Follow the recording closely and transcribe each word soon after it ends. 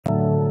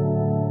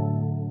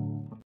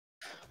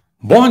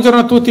Buongiorno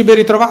a tutti, ben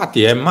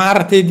ritrovati. È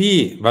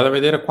martedì, vado a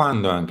vedere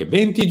quando anche,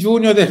 20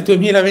 giugno del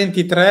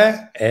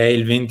 2023, è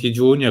il 20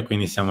 giugno,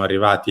 quindi siamo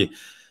arrivati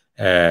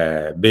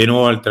ben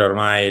oltre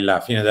ormai la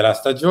fine della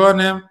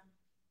stagione.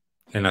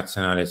 Le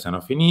nazionali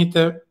sono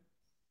finite,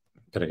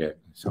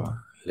 perché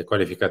insomma le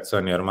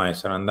qualificazioni ormai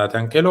sono andate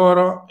anche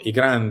loro, i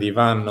grandi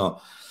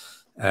vanno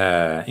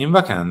in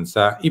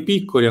vacanza, i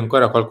piccoli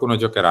ancora qualcuno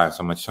giocherà,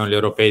 insomma ci sono gli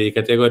europei di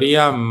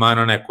categoria, ma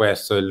non è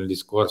questo il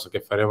discorso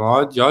che faremo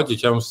oggi. Oggi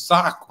c'è un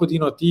sacco di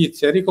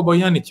notizie. Enrico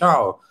Boiani,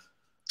 ciao!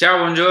 Ciao,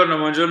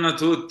 buongiorno a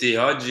tutti.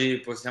 Oggi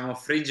possiamo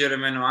friggere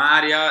meno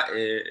aria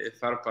e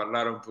far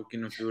parlare un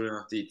pochino più le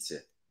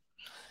notizie.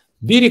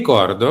 Vi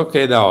ricordo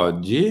che da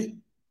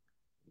oggi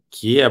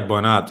chi è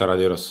abbonato a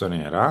Radio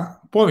Rossonera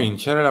può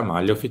vincere la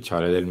maglia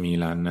ufficiale del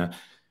Milan.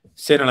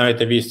 Se non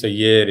avete visto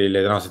ieri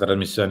le nostre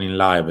trasmissioni in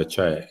live,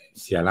 cioè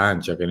sia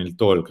Lancia che nel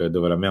talk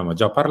dove l'abbiamo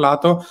già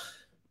parlato,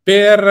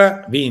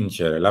 per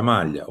vincere la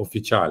maglia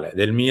ufficiale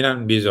del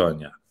Milan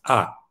bisogna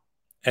A.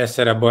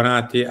 essere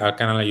abbonati al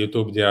canale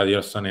YouTube di Radio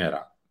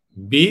Rossonera,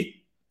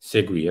 B.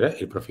 seguire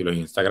il profilo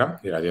Instagram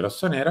di Radio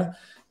Rossonera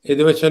e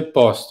dove c'è il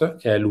post,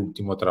 che è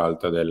l'ultimo tra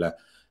l'altro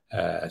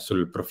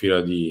sul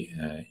profilo di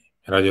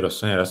Radio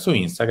Rossonera su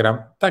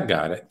Instagram,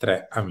 taggare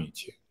 3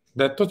 amici.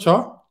 Detto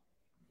ciò,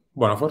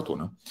 buona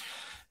fortuna.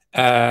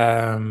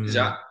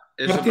 Già,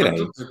 e Partirei.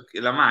 soprattutto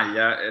la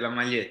maglia e la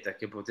maglietta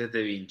che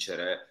potete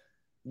vincere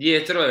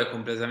dietro è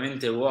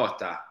completamente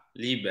vuota,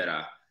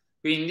 libera.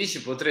 Quindi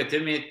ci potrete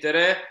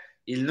mettere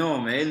il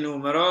nome e il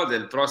numero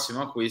del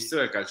prossimo acquisto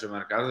del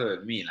calciomercato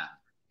del Milan.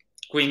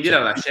 Quindi Cioè,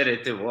 la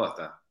lascerete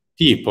vuota.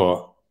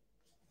 tipo,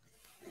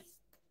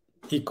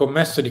 il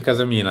commesso di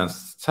casa Milan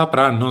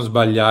saprà non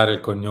sbagliare il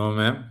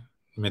cognome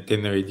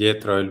mettendovi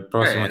dietro il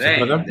prossimo Reijnders,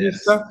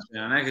 centrocampista? cioè,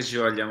 non è che ci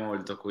voglia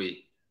molto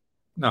qui.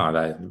 No,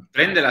 dai,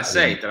 Prende la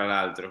 6, tra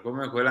l'altro,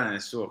 come quella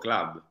nel suo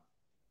club.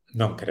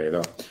 non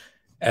credo.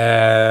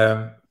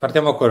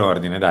 Partiamo con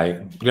ordine,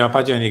 dai. Prima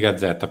pagina di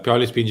Gazzetta.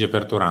 Pioli spinge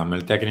per THURAM,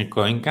 il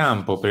tecnico in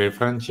campo per il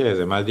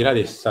francese, ma al di là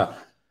di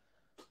questa,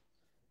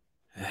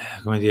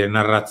 come dire,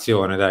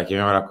 narrazione, dai,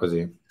 chiamiamola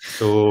così,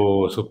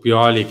 su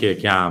Pioli che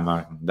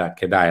chiama,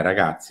 che dai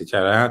ragazzi,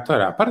 cioè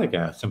l'allenatore, a parte che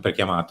ha sempre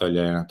chiamato gli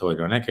allenatori,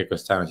 non è che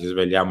quest'anno ci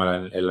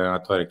svegliamo e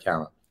l'allenatore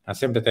chiama, ha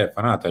sempre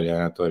telefonato agli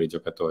allenatori, ai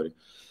giocatori,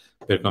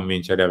 per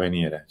convincerli a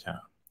venire. Cioè.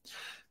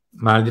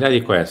 Ma al di là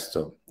di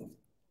questo,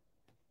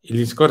 il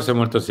discorso è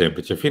molto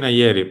semplice. Fino a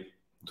ieri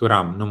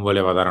THURAM non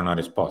voleva dare una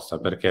risposta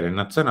perché era in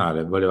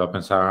nazionale, voleva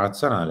pensare alla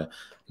nazionale,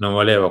 non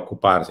voleva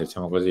occuparsi,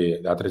 diciamo così,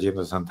 a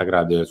 360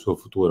 gradi del suo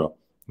futuro,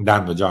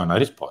 dando già una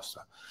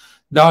risposta.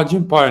 Da oggi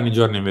in poi ogni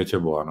giorno invece è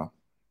buono.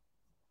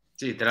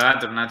 Sì, tra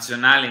l'altro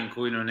nazionale in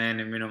cui non è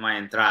nemmeno mai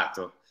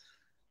entrato.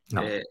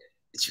 No, Eh,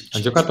 ha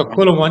giocato con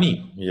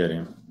Colomani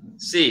ieri.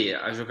 sì,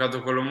 ha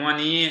giocato con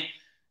l'Omani,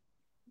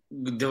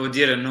 devo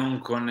dire non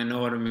con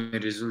enormi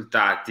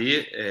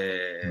risultati.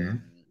 Mm.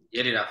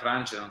 Ieri la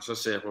Francia, non so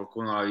se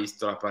qualcuno ha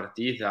visto la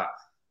partita,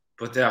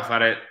 poteva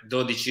fare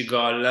 12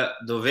 gol,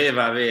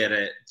 doveva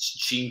avere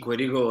 5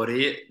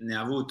 rigori, ne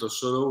ha avuto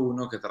solo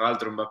uno che tra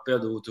l'altro Mbappé ha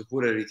dovuto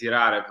pure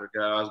ritirare perché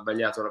aveva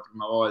sbagliato la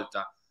prima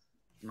volta,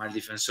 ma il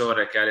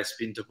difensore che ha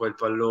respinto poi il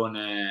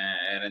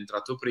pallone era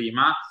entrato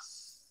prima.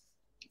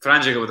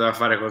 Francia che poteva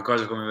fare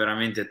qualcosa come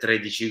veramente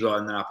 13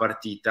 gol nella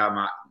partita,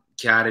 ma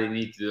chiare e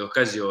nitide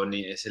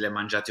occasioni e se le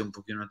mangiate un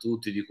pochino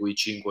tutti, di cui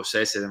 5 o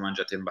 6 se le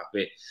mangiate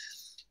Mbappé.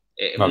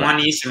 E Vabbè,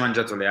 Moani si è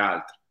mangiato le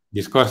altre.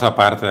 discorso a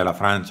parte della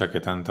Francia che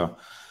tanto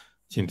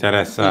ci In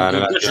interessa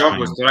tutto ciò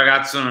questo relativamente.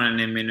 ragazzo non è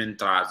nemmeno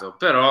entrato,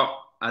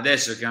 però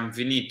adesso che hanno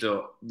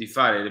finito di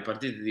fare le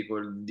partite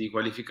di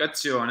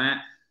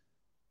qualificazione,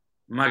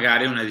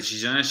 magari una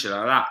decisione ce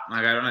la dà,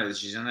 magari una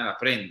decisione la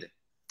prende.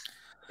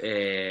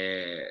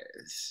 E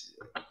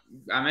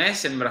a me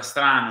sembra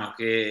strano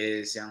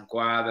che siamo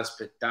qua ad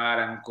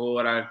aspettare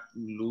ancora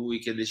lui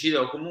che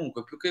decida, o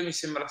comunque più che mi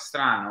sembra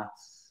strano,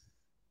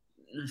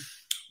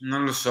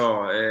 non lo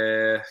so,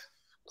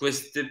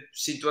 queste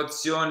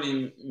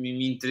situazioni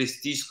mi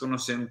intristiscono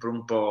sempre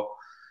un po',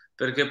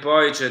 perché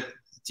poi cioè,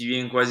 ti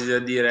viene quasi da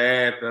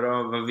dire,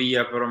 però va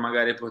via, però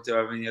magari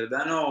poteva venire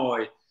da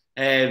noi,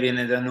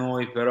 viene da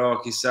noi, però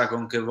chissà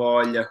con che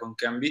voglia, con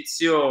che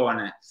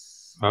ambizione.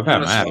 Non Vabbè,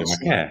 lo so, Mary, ma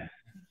che è?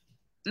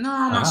 no,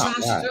 Ma ma no, sono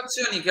dai,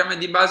 situazioni che a me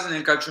di base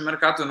nel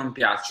calciomercato non non ti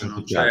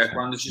piacciono, cioè piace.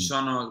 quando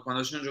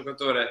c'è un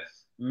giocatore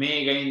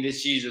mega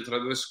indeciso tra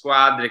due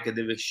squadre che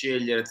deve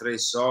scegliere tra i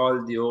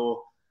soldi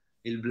o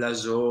il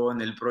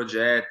blasone, il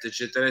progetto,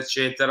 eccetera,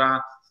 eccetera,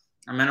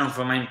 a me non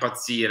fa mai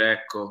impazzire,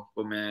 ecco,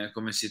 come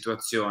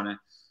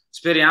situazione.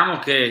 Speriamo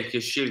che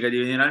scelga di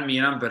venire al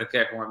Milan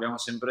perché, come abbiamo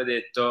sempre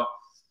detto,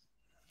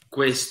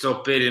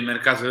 questo per il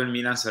mercato del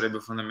Milan sarebbe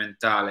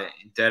fondamentale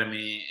in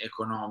termini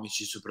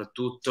economici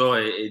soprattutto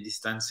e di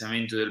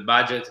stanziamento del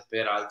budget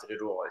per altri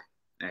ruoli.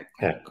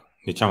 Ecco. Ecco,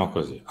 diciamo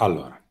così.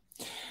 Allora,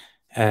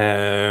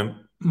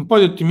 un po'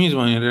 di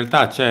ottimismo in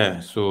realtà c'è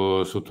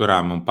su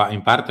THURAM,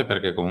 in parte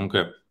perché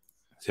comunque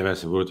se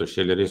avesse voluto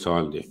scegliere i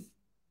soldi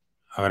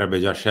avrebbe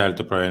già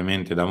scelto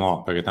probabilmente da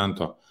mo', perché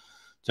tanto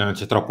cioè non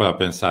c'è troppo da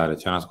pensare,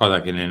 c'è una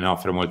squadra che ne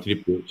offre molti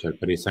di più, cioè il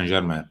Paris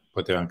Saint-Germain,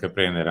 poteva anche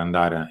prendere,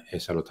 andare e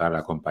salutare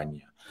la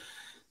compagnia.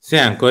 Se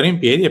è ancora in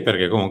piedi è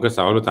perché comunque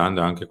sta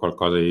valutando anche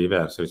qualcosa di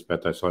diverso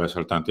rispetto ai soli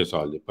soltanto i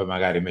soldi, poi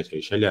magari invece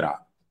li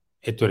sceglierà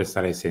e tu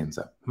resterai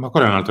senza, ma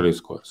quello è un altro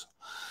discorso.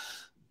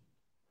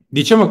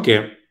 Diciamo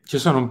che ci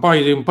sono un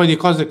po' di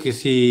cose che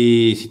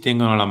si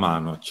tengono la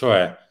mano,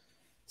 cioè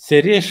se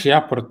riesci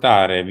a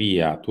portare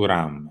via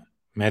THURAM,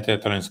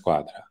 mettertelo in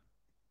squadra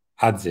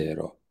a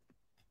zero,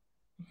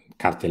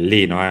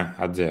 cartellino,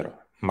 a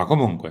zero, ma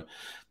comunque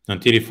non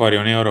tiri fuori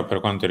un euro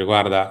per quanto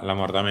riguarda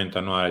l'ammortamento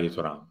annuale di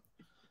THURAM.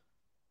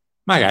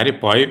 Magari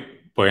poi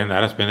puoi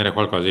andare a spendere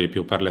qualcosa di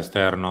più per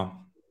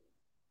l'esterno.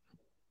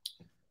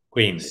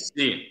 Quindi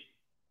Sì,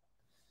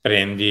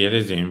 prendi ad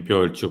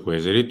esempio il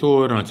ciukwese di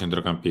turno, il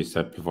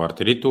centrocampista più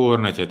forte di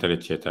turno, eccetera,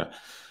 eccetera.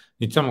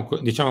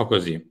 Diciamo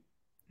così,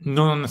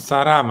 non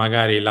sarà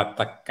magari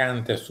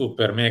l'attaccante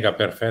super mega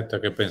perfetto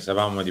che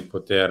pensavamo di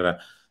poter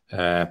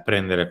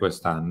prendere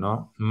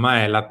quest'anno,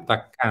 ma è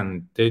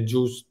l'attaccante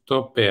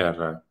giusto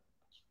per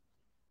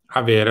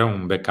avere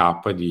un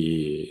backup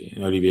di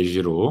Olivier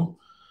Giroud,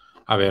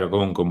 avere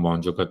comunque un buon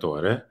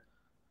giocatore,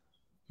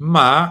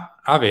 ma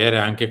avere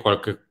anche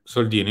qualche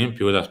soldino in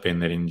più da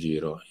spendere in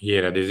giro.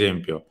 Ieri, ad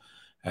esempio,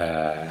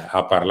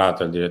 ha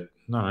parlato no,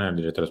 non è il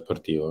direttore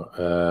sportivo,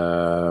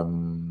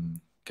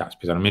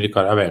 caspita, non mi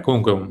ricordo, vabbè,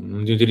 comunque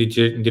un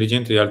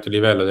dirigente di alto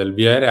livello del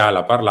Villarreal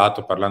ha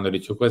parlato, parlando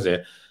di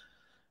Chukwueze,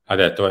 ha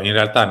detto in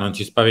realtà non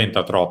ci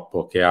spaventa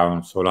troppo che ha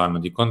un solo anno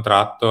di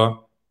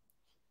contratto,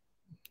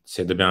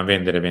 se dobbiamo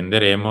vendere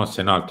venderemo,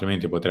 se no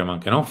altrimenti potremo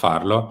anche non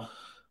farlo,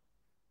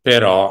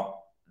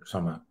 però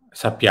insomma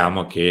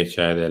sappiamo che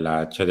c'è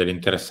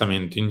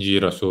dell'interessamento in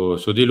giro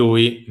su di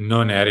lui,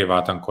 non è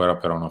arrivata ancora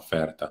però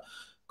un'offerta,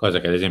 cosa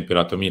che ad esempio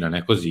lato Milan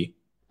è così,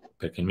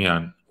 perché il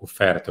Milan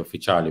offerte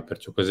ufficiali per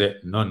ciò così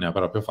non ne ha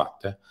proprio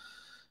fatte,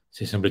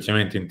 si è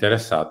semplicemente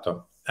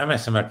interessato. A me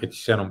sembra che ci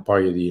siano un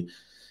paio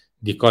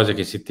di cose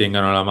che si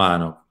tengano alla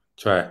mano,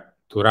 cioè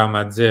Thuram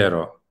a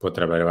zero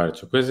potrebbe arrivare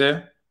ciò così,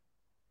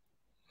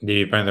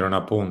 devi prendere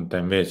una punta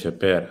invece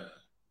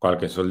per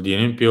qualche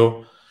soldino in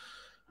più,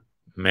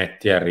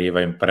 metti arriva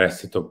in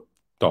prestito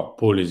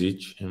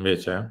Pulisic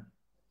invece,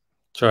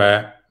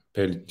 cioè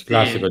per il sì,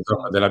 classico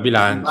gioco della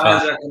bilancia. In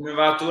base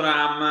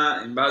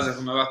a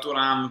come va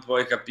Turam,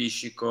 poi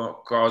capisci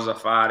cosa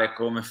fare,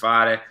 come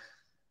fare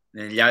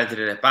negli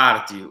altri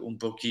reparti un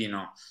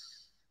pochino.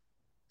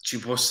 Ci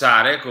può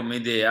stare come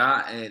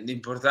idea,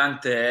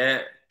 l'importante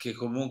è che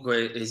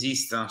comunque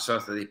esista una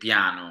sorta di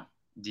piano,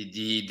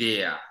 di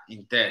idea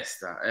in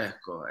testa.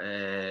 Ecco,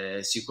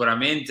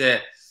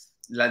 sicuramente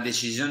la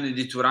decisione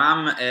di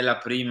Turam è la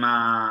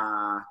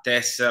prima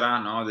tessera,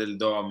 no, del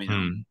domino,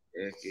 Mm.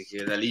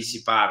 che da lì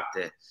si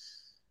parte.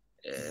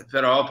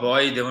 Però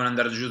poi devono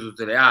andare giù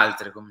tutte le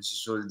altre, come si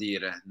suol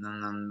dire,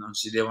 non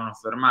si devono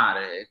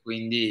fermare e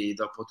quindi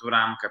dopo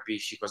Turam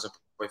capisci cosa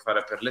puoi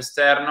fare per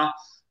l'esterno,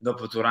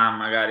 dopo Thuram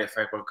magari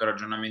fai qualche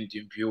ragionamento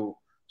in più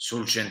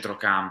sul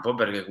centrocampo,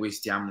 perché qui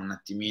stiamo un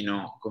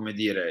attimino, come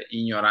dire,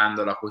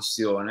 ignorando la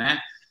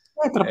questione,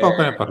 E tra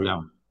poco ne eh,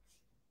 parliamo.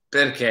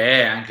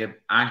 perché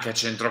anche a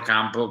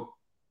centrocampo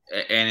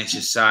è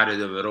necessario e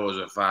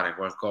doveroso fare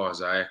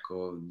qualcosa,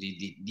 ecco,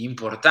 di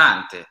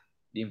importante,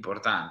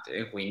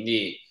 e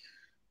quindi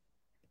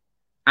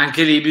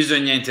anche lì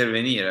bisogna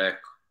intervenire,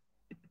 ecco.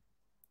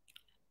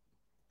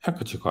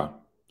 Eccoci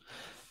qua.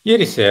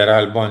 Ieri sera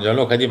il buon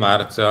Gianluca Di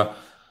Marzio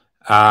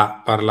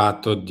ha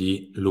parlato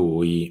di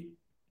lui,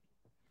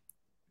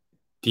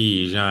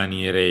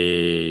 TIJJANI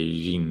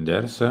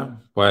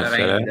Reijnders, può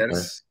essere?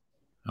 Reinders,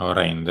 O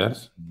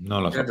Reinders,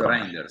 non lo so credo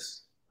pronunciare.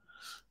 Reinders,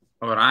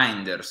 o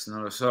Reinders,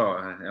 non lo so,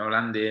 è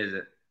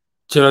olandese.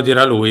 Ce lo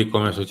dirà lui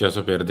come è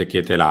successo per De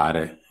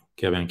Ketelare,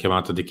 che abbiamo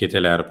chiamato De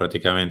Ketelare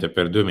praticamente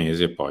per 2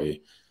 mesi e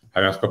poi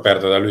abbiamo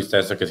scoperto da lui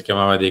stesso che si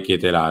chiamava De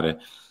Ketelare.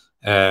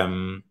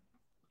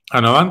 A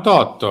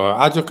 98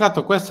 ha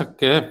giocato questa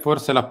che è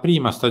forse la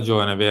prima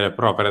stagione vera e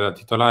propria da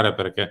titolare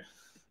perché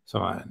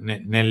insomma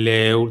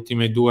nelle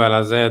ultime due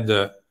alla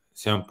Z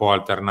si è un po'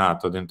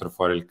 alternato dentro e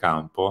fuori il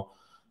campo.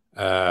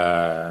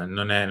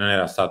 Non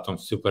era stato un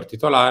super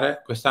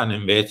titolare, quest'anno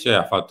invece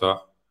ha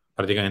fatto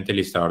praticamente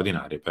gli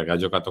straordinari perché ha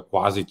giocato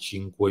quasi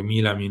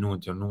 5.000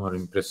 minuti, un numero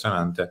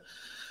impressionante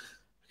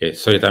che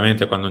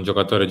solitamente quando un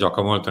giocatore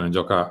gioca molto ne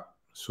gioca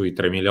sui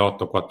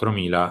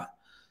 3.800-4.000,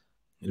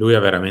 lui ha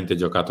veramente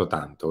giocato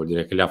tanto, vuol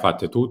dire che le ha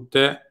fatte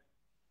tutte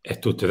e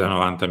tutte da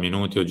 90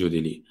 minuti o giù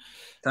di lì.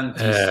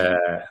 Tantissimo.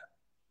 Eh,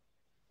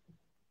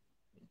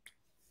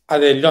 ha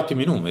degli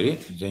ottimi numeri,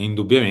 cioè,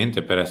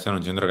 indubbiamente per essere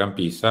un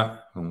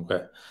centrocampista,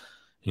 comunque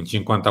in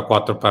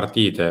 54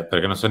 partite,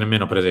 perché non sono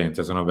nemmeno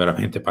presenze, sono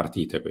veramente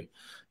partite qui.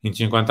 In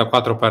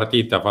 54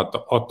 partite ha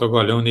fatto 8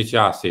 gol e 11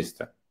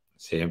 assist,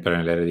 sempre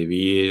nelle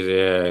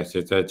Eredivisie,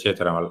 eccetera,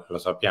 eccetera, ma lo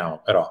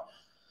sappiamo, però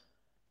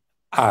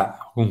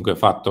ha comunque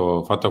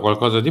fatto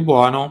qualcosa di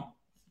buono,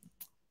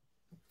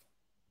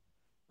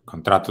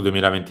 contratto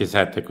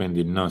 2027,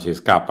 quindi non si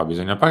scappa,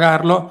 bisogna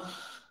pagarlo.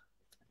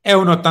 È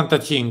un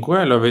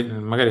 85,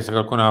 magari se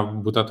qualcuno ha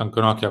buttato anche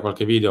un occhio a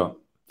qualche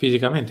video,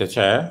 fisicamente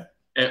c'è.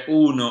 È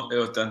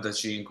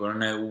 1,85,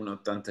 non è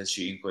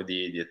 1,85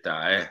 di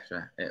età,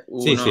 cioè è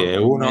Sì, sì, 1, è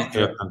 1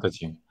 metro.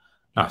 1,85.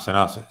 No, se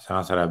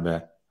no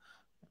sarebbe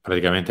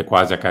praticamente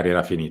quasi a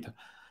carriera finita.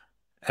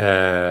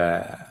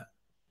 Eh,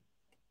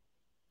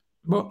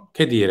 boh,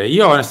 che dire,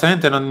 io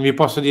onestamente non vi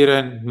posso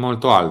dire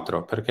molto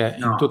altro, perché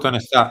in No, tutta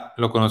onestà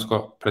lo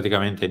conosco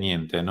praticamente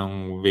niente,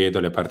 non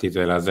vedo le partite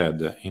della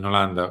Z. In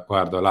Olanda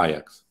guardo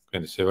l'Ajax,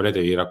 quindi se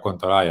volete vi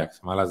racconto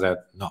l'Ajax, ma la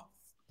Z no.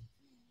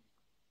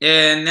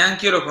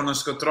 neanche io lo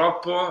conosco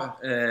troppo,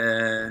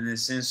 nel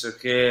senso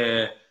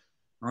che è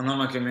un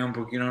nome che mi è un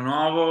pochino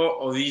nuovo.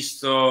 Ho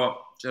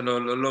visto, cioè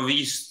l'ho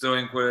visto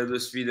in quelle due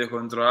sfide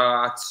contro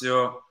la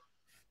Lazio,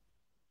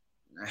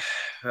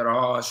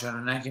 però cioè,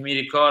 non è che mi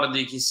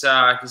ricordi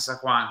chissà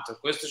quanto.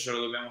 Questo ce lo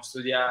dobbiamo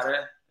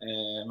studiare.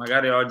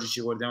 Magari oggi ci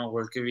guardiamo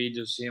qualche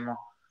video,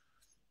 Simo,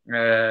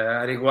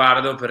 a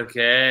riguardo,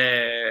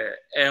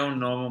 perché è un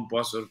nome un po'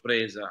 a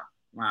sorpresa,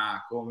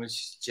 ma come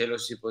ce lo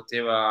si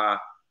poteva,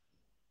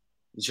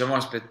 diciamo,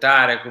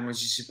 aspettare, come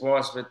ci si può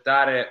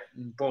aspettare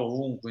un po'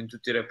 ovunque, in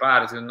tutti i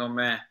reparti, un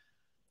nome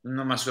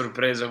a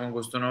sorpresa con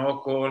questo nuovo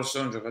corso,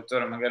 un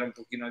giocatore magari un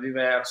pochino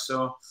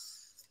diverso,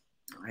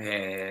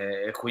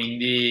 e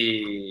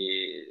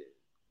quindi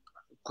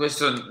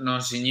questo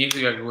non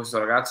significa che questo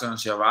ragazzo non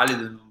sia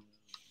valido, non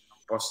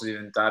possa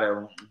diventare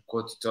un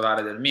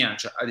co-titolare del Milan.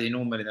 Cioè, ha dei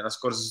numeri nella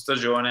scorsa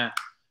stagione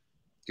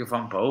che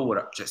fanno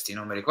paura, cioè sti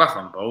numeri qua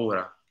fanno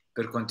paura,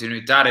 per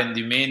continuità,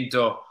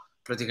 rendimento,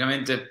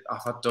 praticamente ha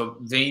fatto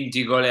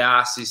 20 gol e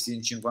assist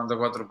in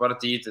 54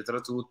 partite,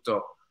 tra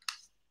tutto,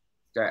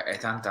 cioè, è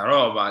tanta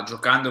roba,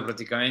 giocando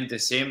praticamente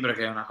sempre,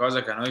 che è una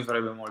cosa che a noi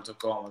farebbe molto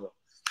comodo.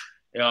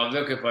 È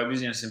ovvio che poi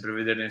bisogna sempre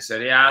vederlo in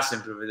Serie A,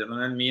 sempre vederlo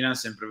nel Milan,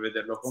 sempre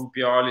vederlo con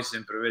Pioli,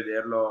 sempre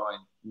vederlo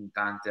in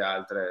tante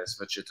altre Beh,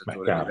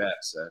 sfaccettature chiaro.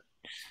 diverse.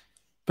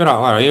 Però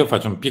guarda, io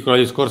faccio un piccolo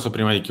discorso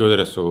prima di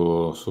chiudere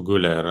su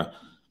Guler.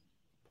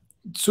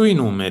 Sui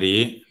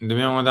numeri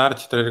dobbiamo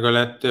darci, tra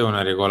virgolette,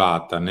 una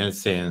regolata, nel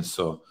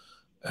senso,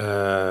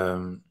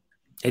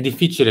 è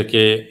difficile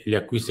che gli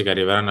acquisti che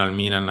arriveranno al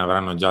Milan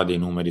avranno già dei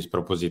numeri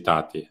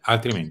spropositati,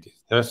 altrimenti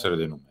deve essere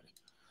dei numeri.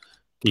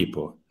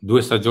 Tipo,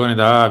 2 stagioni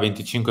da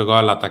 25 gol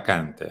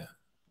all'attaccante,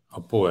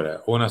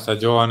 oppure una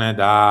stagione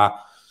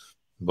da,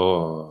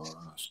 boh,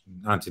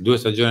 anzi 2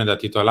 stagioni da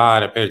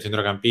titolare per il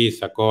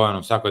centrocampista con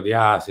un sacco di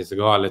assist,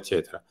 gol,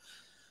 eccetera.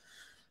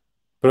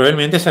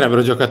 Probabilmente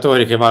sarebbero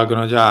giocatori che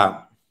valgono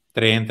già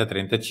 30,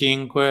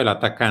 35,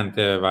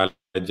 l'attaccante vale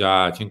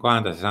già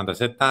 50, 60,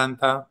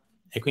 70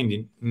 e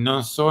quindi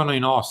non sono i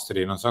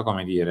nostri, non so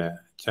come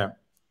dire, cioè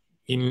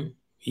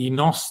i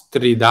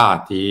nostri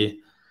dati,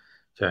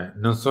 cioè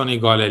non sono i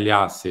gol e gli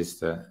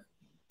assist,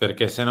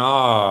 perché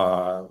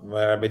sennò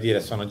vorrebbe dire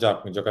sono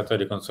già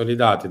giocatori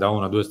consolidati da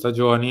 1 o 2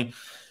 stagioni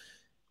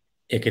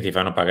e che ti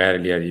fanno pagare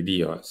l'ira di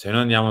Dio. Se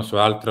noi andiamo su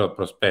altro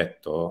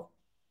prospetto,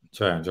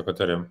 cioè un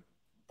giocatore un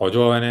po'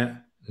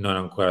 giovane, non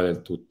ancora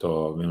del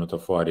tutto venuto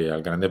fuori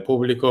al grande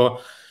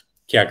pubblico,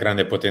 che ha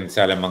grande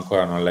potenziale ma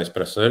ancora non l'ha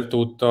espresso del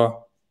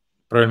tutto,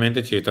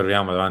 probabilmente ci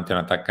ritroviamo davanti a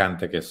un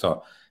attaccante che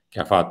so che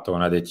ha fatto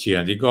una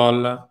decina di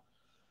gol,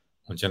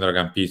 un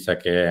centrocampista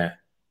che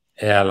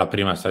è alla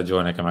prima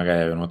stagione che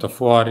magari è venuto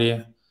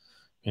fuori,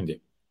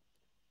 quindi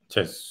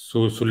cioè,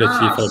 sulle No, no,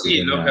 cifre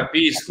sì, lo bisogna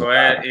capisco,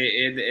 giocare.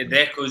 ed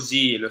è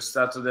così, lo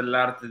stato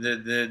dell'arte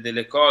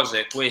delle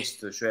cose è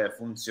questo, cioè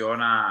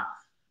funziona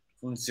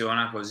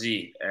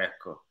così,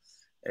 ecco.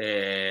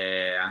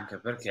 Anche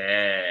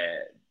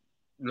perché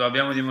lo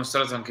abbiamo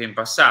dimostrato anche in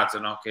passato,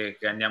 no? Che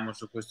andiamo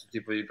su questo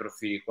tipo di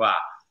profili qua.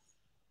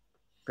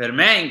 Per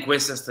me in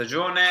questa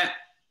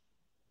stagione,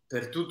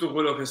 per tutto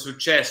quello che è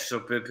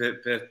successo,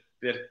 per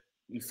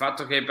il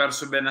fatto che hai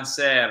perso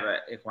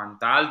BENNACER e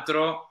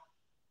quant'altro,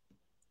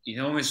 i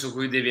nomi su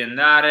cui devi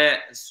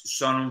andare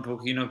sono un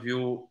pochino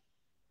più,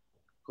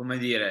 come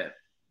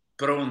dire,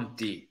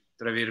 pronti,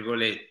 tra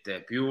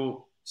virgolette,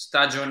 più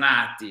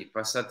stagionati,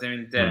 passatemi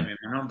il Mm. termine,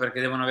 ma non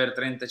perché devono avere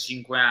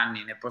 35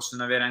 anni, ne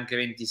possono avere anche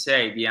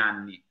 26 di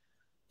anni,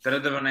 però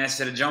devono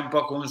essere già un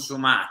po'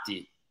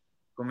 consumati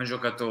come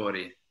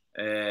giocatori.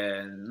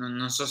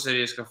 Non so se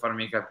riesco a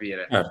farmi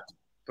capire. Certo.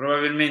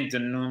 Probabilmente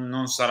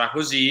non sarà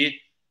così,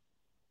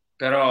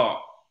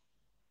 però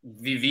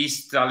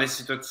vista le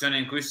situazioni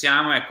in cui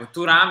siamo, ecco,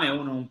 THURAM è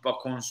uno un po'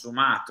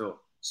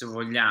 consumato, se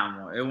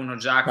vogliamo, è uno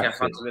già che Beh, ha sì,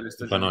 fatto delle si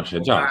stagioni conosce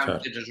già, importanti,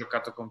 ha certo. già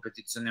giocato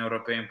competizioni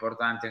europee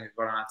importanti anche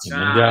con la I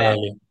nazionale.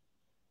 mondiali.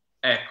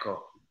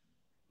 Ecco,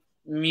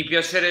 mi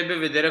piacerebbe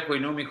vedere quei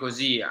nomi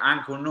così,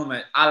 anche un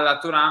nome alla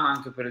THURAM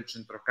anche per il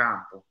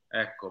centrocampo.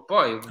 Ecco,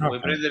 poi vuoi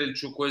Ok. prendere il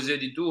Ciukwueze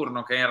di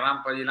turno che è in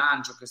rampa di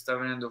lancio, che sta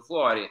venendo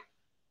fuori,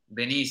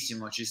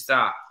 benissimo, ci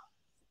sta.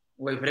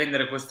 Vuoi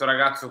prendere questo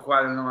ragazzo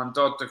qua del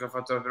 98 che ha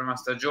fatto la prima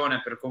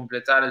stagione per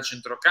completare il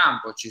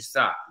centrocampo, ci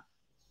sta.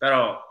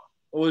 Però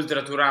oltre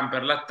a Thuram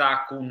per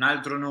l'attacco, un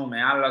altro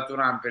nome alla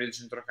Thuram per il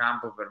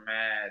centrocampo per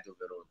me è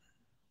doveroso.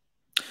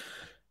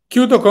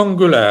 Chiudo con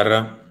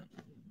Guler.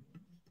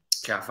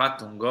 Che ha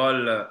fatto un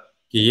gol.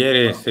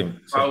 Ieri sì,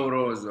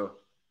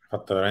 pauroso. ha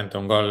fatto veramente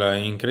un gol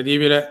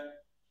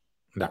incredibile.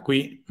 Da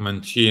qui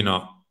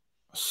Mancino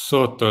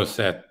sotto il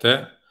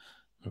 7.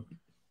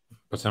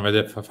 Possiamo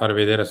far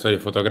vedere solo i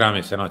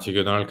fotogrammi, se no ci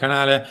chiudono il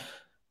canale.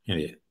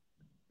 Quindi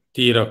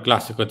tiro,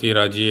 classico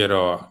tiro a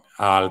giro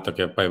alto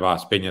che poi va a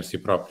spegnersi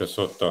proprio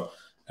sotto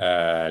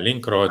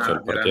l'incrocio. Ha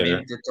Il portiere.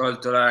 veramente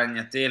tolto la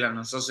ragnatela,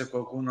 non so se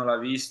qualcuno l'ha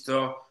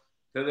visto,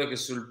 credo che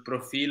sul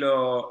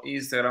profilo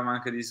Instagram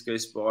anche di Sky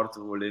Sport,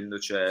 volendo,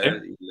 c'è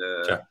Sì,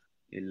 c'è.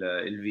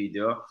 il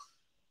video,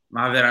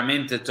 ma ha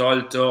veramente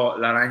tolto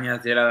la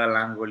ragnatela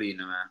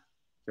dall'angolino, eh.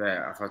 Cioè,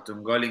 ha fatto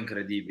un gol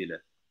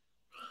incredibile.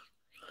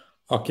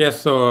 Ho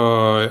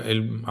chiesto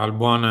al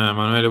buon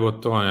Emanuele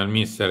Bottone, al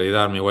mister, di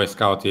darmi Boy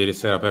Scout ieri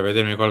sera per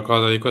vedermi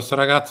qualcosa di questo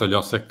ragazzo. Gli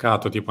ho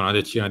seccato tipo una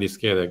decina di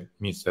schede.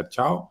 Mister,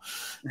 ciao.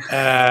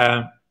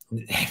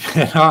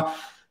 Però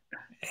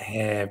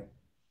eh,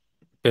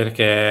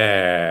 perché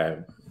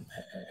è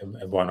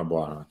buono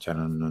buono, cioè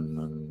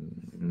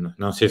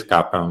non si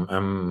scappa, è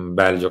un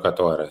bel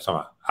giocatore.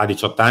 Insomma, ha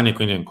 18 anni,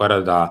 quindi ancora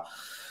da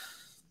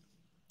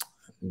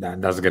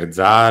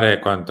sgrezzare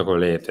quanto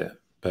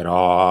volete,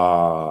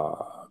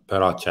 però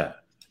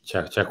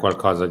c'è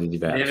qualcosa di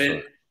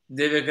diverso.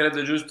 Deve,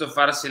 credo, giusto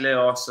farsi le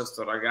ossa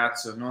sto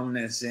ragazzo, non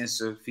nel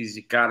senso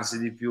fisicarsi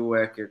di più,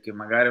 che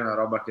magari è una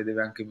roba che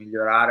deve anche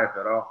migliorare,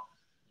 però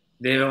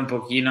deve un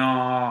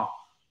pochino,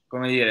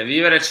 come dire,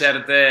 vivere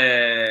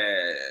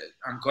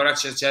ancora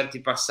certi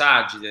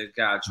passaggi del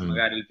calcio, Mm.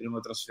 magari il primo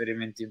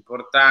trasferimento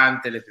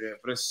importante, le prime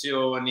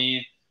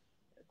pressioni,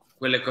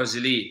 quelle cose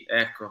lì,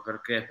 ecco,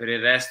 perché per il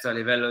resto a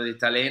livello di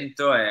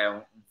talento è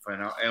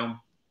un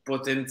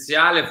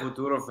potenziale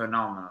futuro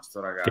fenomeno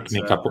sto ragazzo.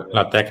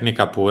 La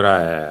tecnica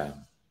pura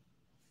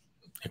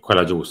è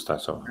quella giusta,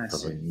 insomma,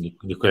 proprio Sì.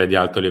 di quelle di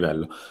alto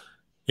livello.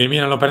 Il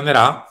Milan lo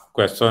prenderà?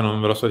 Questo non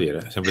ve lo so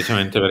dire,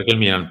 semplicemente perché il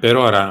Milan per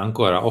ora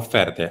ancora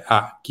offerte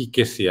a chi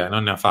che sia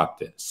non ne ha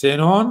fatte, se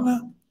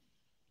non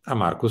a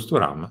Marcus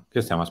Thuram,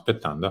 che stiamo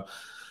aspettando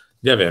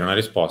di avere una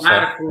risposta da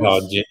Marcus,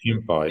 oggi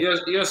in poi.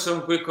 io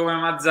sono qui come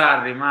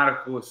Mazzarri,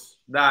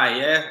 Marcus, dai,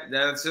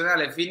 la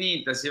nazionale è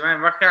finita, si va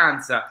in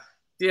vacanza,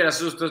 tira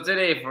su sto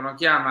telefono,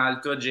 chiama il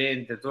tuo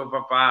agente, tuo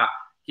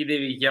papà, chi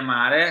devi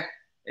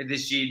chiamare e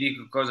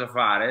decidi cosa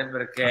fare,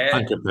 perché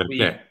Anche qui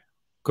perché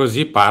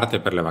così parte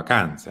per le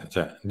vacanze,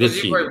 cioè così poi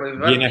decidi, puoi viene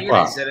partire in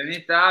qua.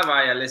 serenità,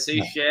 vai alle Eh,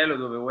 Seychelles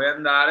dove vuoi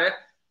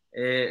andare,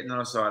 e non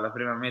lo so, è la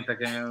prima meta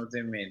che mi è venuta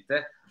in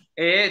mente,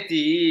 e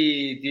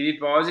ti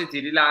riposi, ti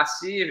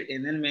rilassi, e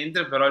nel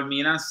mentre però il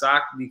Milan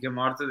sa di che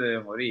morte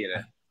deve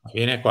morire.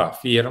 Viene qua,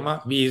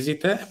 firma,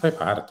 visite e poi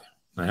parte.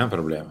 Non è un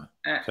problema.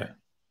 Eh, Cioè.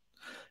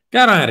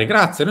 Caro Henry,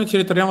 grazie, noi ci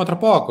ritorniamo tra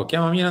poco.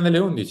 Chiama Milan delle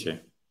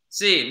 11.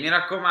 sì, mi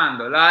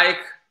raccomando,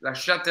 like,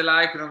 lasciate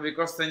like, non vi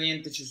costa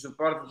niente, ci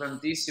supporta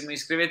tantissimo.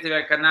 Iscrivetevi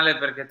al canale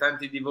perché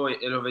tanti di voi,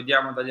 e lo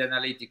vediamo dagli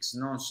analytics,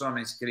 non sono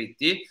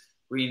iscritti.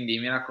 Quindi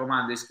mi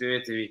raccomando,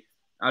 iscrivetevi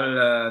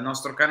al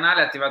nostro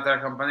canale, attivate la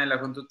campanella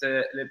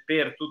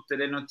per tutte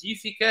le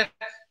notifiche.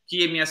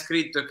 Chi mi ha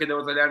scritto e che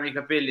devo tagliarmi i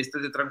capelli,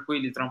 state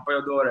tranquilli, tra un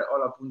paio d'ore ho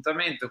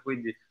l'appuntamento,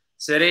 quindi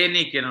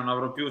sereni che non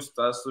avrò più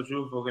sto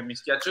ciuffo che mi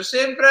schiaccio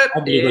sempre.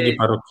 Obbligo di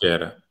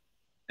parrucchiere.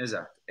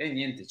 Esatto, e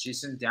niente, ci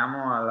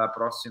sentiamo alla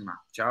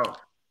prossima. Ciao.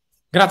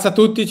 Grazie a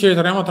tutti, ci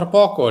ritorniamo tra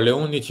poco. Alle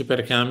 11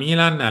 perché a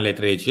Milan, alle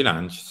 13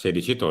 lunch,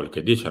 16 talk,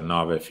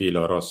 19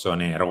 filo rosso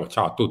nero.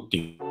 Ciao a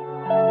tutti.